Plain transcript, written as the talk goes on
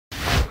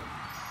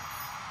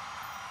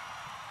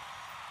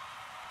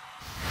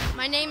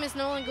My name is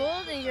Nolan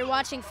Gould, and you're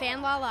watching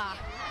Fan La La.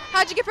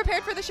 How'd you get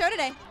prepared for the show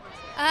today?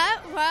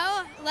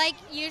 Well, like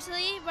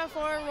usually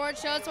before award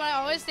shows, what I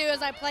always do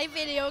is I play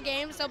video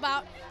games. So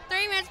about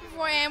 30 minutes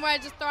beforehand, where I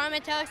just throw on my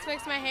telex,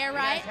 fix my hair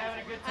right.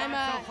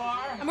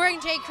 I'm wearing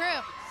J. Crew.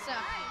 So,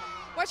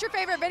 What's your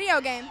favorite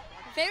video game?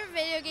 my favorite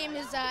video game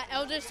is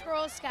Elder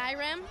Scrolls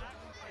Skyrim.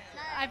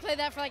 I played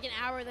that for like an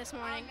hour this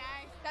morning.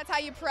 That's how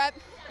you prep.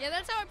 Yeah,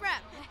 that's how I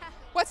prep.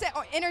 What's the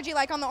energy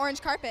like on the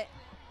orange carpet?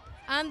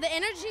 The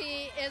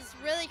energy is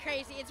really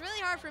crazy. It's really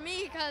hard for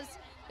me because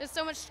there's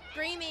so much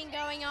screaming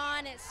going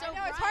on. It's so I know,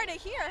 bright. it's hard to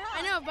hear, huh?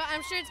 I know, but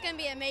I'm sure it's going to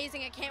be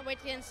amazing. I can't wait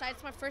to get inside.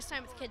 It's my first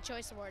time at the Kid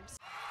Choice Awards.